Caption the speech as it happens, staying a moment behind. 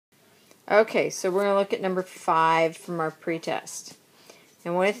Okay, so we're going to look at number 5 from our pretest.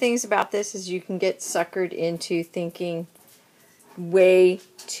 And one of the things about this is you can get suckered into thinking way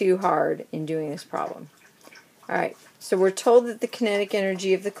too hard in doing this problem. Alright, so we're told that the kinetic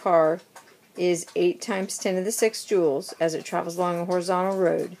energy of the car is 8 times 10 to the 6 joules as it travels along a horizontal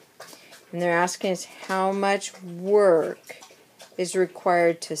road. And they're asking us how much work is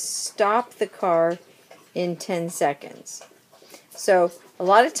required to stop the car in 10 seconds. So a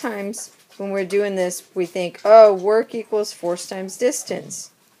lot of times when we're doing this, we think, oh, work equals force times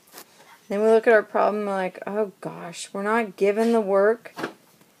distance. Then we look at our problem and we're like, oh gosh, we're not given the work,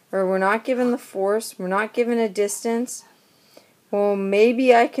 or we're not given the force, we're not given a distance. Well,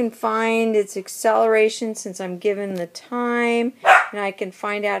 maybe I can find its acceleration since I'm given the time, and I can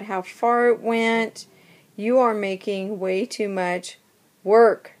find out how far it went. You are making way too much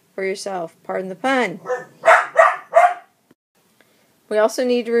work for yourself. Pardon the pun. We also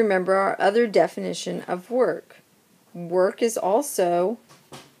need to remember our other definition of work. Work is also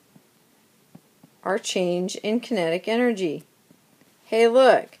our change in kinetic energy. Hey,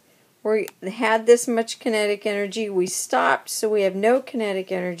 look, we had this much kinetic energy. We stopped, so we have no kinetic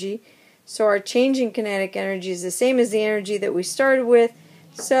energy. So our change in kinetic energy is the same as the energy that we started with.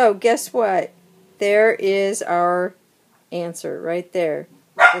 So guess what? There is our answer right there.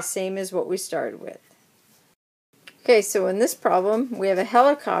 The same as what we started with. Okay, so in this problem, we have a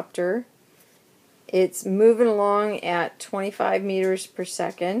helicopter. It's moving along at 25 meters per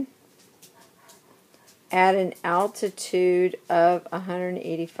second at an altitude of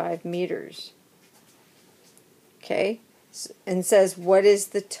 185 meters. Okay, and says what is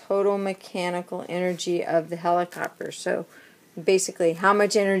the total mechanical energy of the helicopter? So basically, how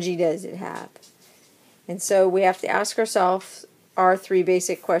much energy does it have? And so we have to ask ourselves our 3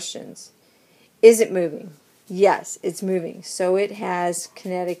 basic questions. Is it moving? Yes, it's moving, so it has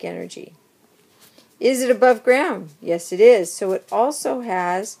kinetic energy. Is it above ground? Yes, it is, so it also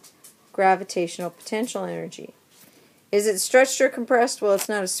has gravitational potential energy. Is it stretched or compressed? Well, it's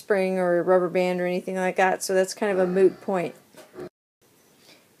not a spring or a rubber band or anything like that, so that's kind of a moot point.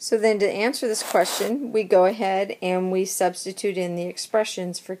 So then to answer this question, we go ahead and we substitute in the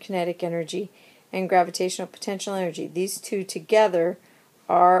expressions for kinetic energy and gravitational potential energy. These two together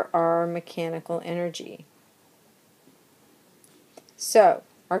are our mechanical energy. So,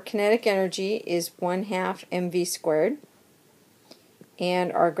 our kinetic energy is 1/2 mv squared,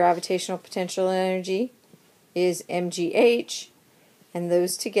 and our gravitational potential energy is mgh, and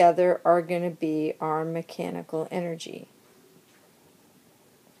those together are going to be our mechanical energy.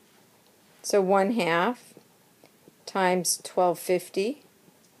 So 1/2 times 1250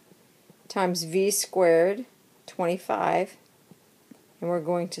 times v squared, 25, and we're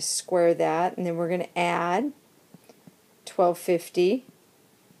going to square that, and then we're going to add 1250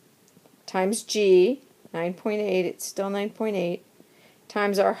 times g, 9.8, it's still 9.8,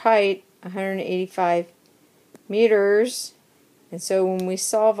 times our height, 185 meters. And so when we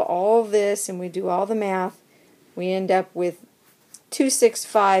solve all this and we do all the math, we end up with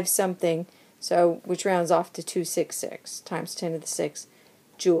 265 something, so which rounds off to 266 times 10 to the 6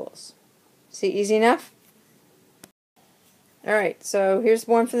 joules. See, easy enough? Alright, so here's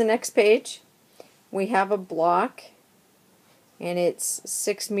one for the next page. We have a block, and it's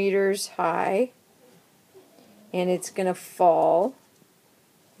 6 meters high, and it's going to fall,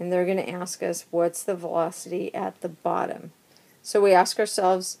 and they're going to ask us what's the velocity at the bottom. So we ask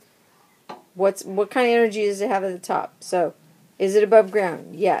ourselves, what kind of energy does it have at the top? So, is it above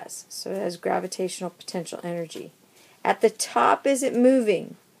ground? Yes. So it has gravitational potential energy. At the top, is it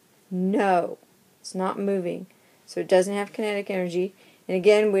moving? No, it's not moving. So it doesn't have kinetic energy. And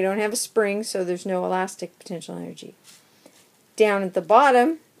again, we don't have a spring, so there's no elastic potential energy. Down at the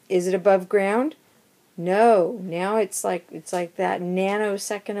bottom, is it above ground? No. Now it's like that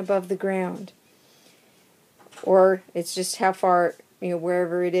nanosecond above the ground. Or it's just how far,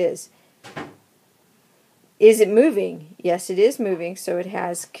 wherever it is. Is it moving? Yes, it is moving, so it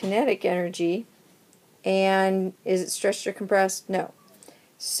has kinetic energy. And is it stretched or compressed? No.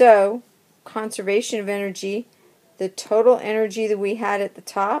 So, conservation of energy, the total energy that we had at the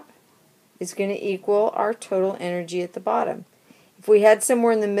top is going to equal our total energy at the bottom. If we had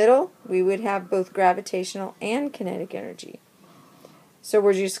somewhere in the middle, we would have both gravitational and kinetic energy. So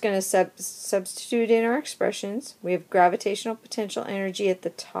we're just going to substitute in our expressions. We have gravitational potential energy at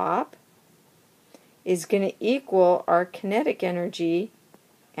the top is going to equal our kinetic energy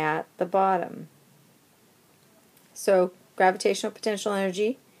at the bottom. So gravitational potential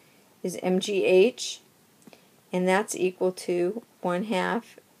energy is mgh, and that's equal to 1/2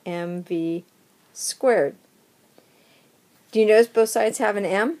 mv squared. Do you notice both sides have an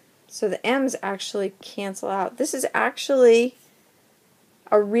m? So the m's actually cancel out. This is actually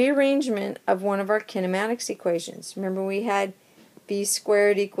a rearrangement of one of our kinematics equations. Remember we had v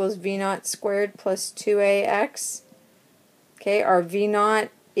squared equals v naught squared plus 2ax. Okay, our v naught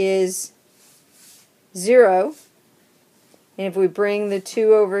is 0. And if we bring the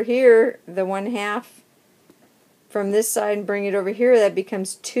 2 over here, the 1/2 from this side and bring it over here, that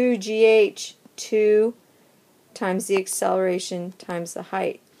becomes 2gh, 2 times the acceleration times the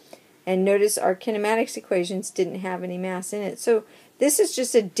height. And notice our kinematics equations didn't have any mass in it. So this is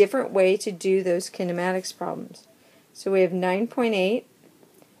just a different way to do those kinematics problems. So we have 9.8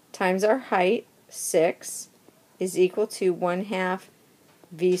 times our height, 6, is equal to 1/2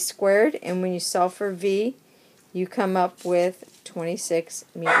 v squared. And when you solve for v, you come up with 26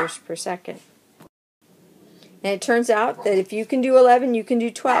 meters per second. And it turns out that if you can do 11, you can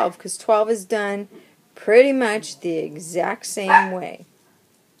do 12, because 12 is done pretty much the exact same way.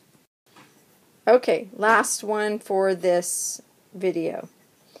 Okay, last one for this video.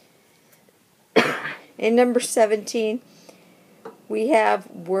 In number 17, we have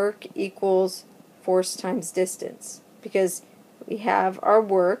work equals force times distance, because we have our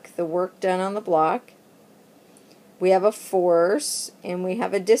work, the work done on the block, we have a force, and we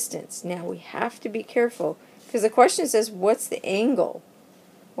have a distance. Now we have to be careful, because the question says, what's the angle?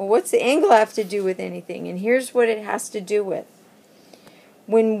 Well, what's the angle have to do with anything? And here's what it has to do with.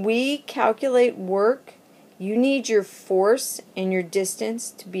 When we calculate work, you need your force and your distance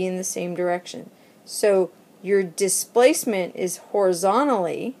to be in the same direction. So your displacement is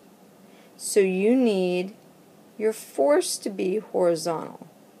horizontally, so you need your force to be horizontal.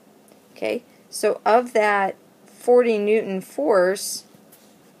 Okay, so of that 40 Newton force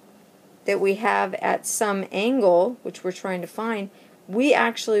that we have at some angle, which we're trying to find, we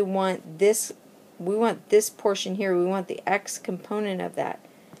actually want this. We want this portion here. We want the x component of that.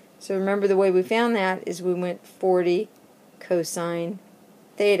 So remember, the way we found that is we went 40 cosine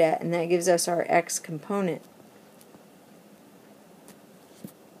theta, and that gives us our x component.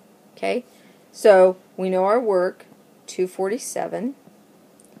 Okay, so we know our work, 247,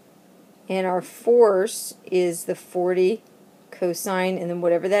 and our force is the 40 cosine, and then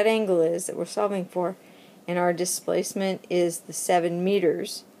whatever that angle is that we're solving for, and our displacement is the 7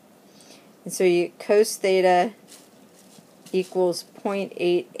 meters. And so you cos theta equals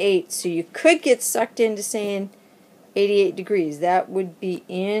 0.88. So you could get sucked into saying 88 degrees. That would be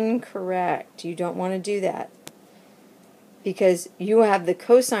incorrect. You don't want to do that, because you have the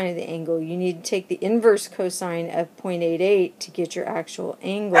cosine of the angle. You need to take the inverse cosine of 0.88 to get your actual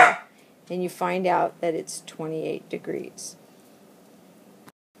angle, and you find out that it's 28 degrees.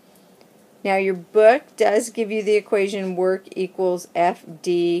 Now your book does give you the equation work equals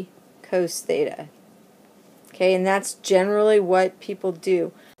FD cos theta. Okay, and that's generally what people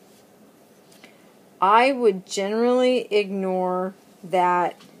do. I would generally ignore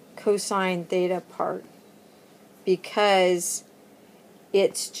that cosine theta part, because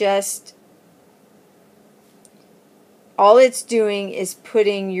it's just, all it's doing is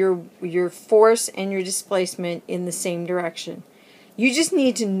putting your force and your displacement in the same direction. You just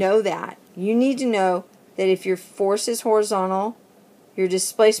need to know that. You need to know that if your force is horizontal, your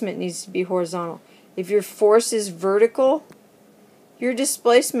displacement needs to be horizontal. If your force is vertical, your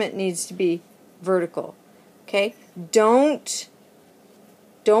displacement needs to be vertical. Okay? Don't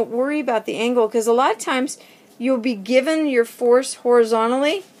worry about the angle, because a lot of times you'll be given your force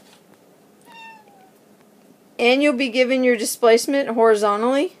horizontally, and you'll be given your displacement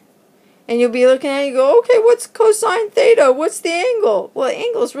horizontally, and you'll be looking at it and go, okay, what's cosine theta? What's the angle? Well, the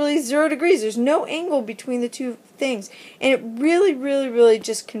angle is really 0 degrees. There's no angle between the two things. And it really, really, really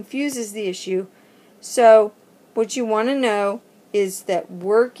just confuses the issue. So what you want to know is that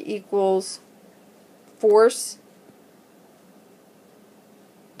work equals force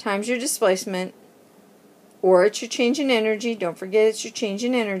times your displacement, or it's your change in energy. Don't forget it's your change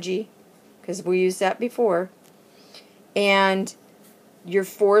in energy, because we used that before. And your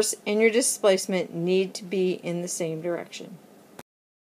force and your displacement need to be in the same direction.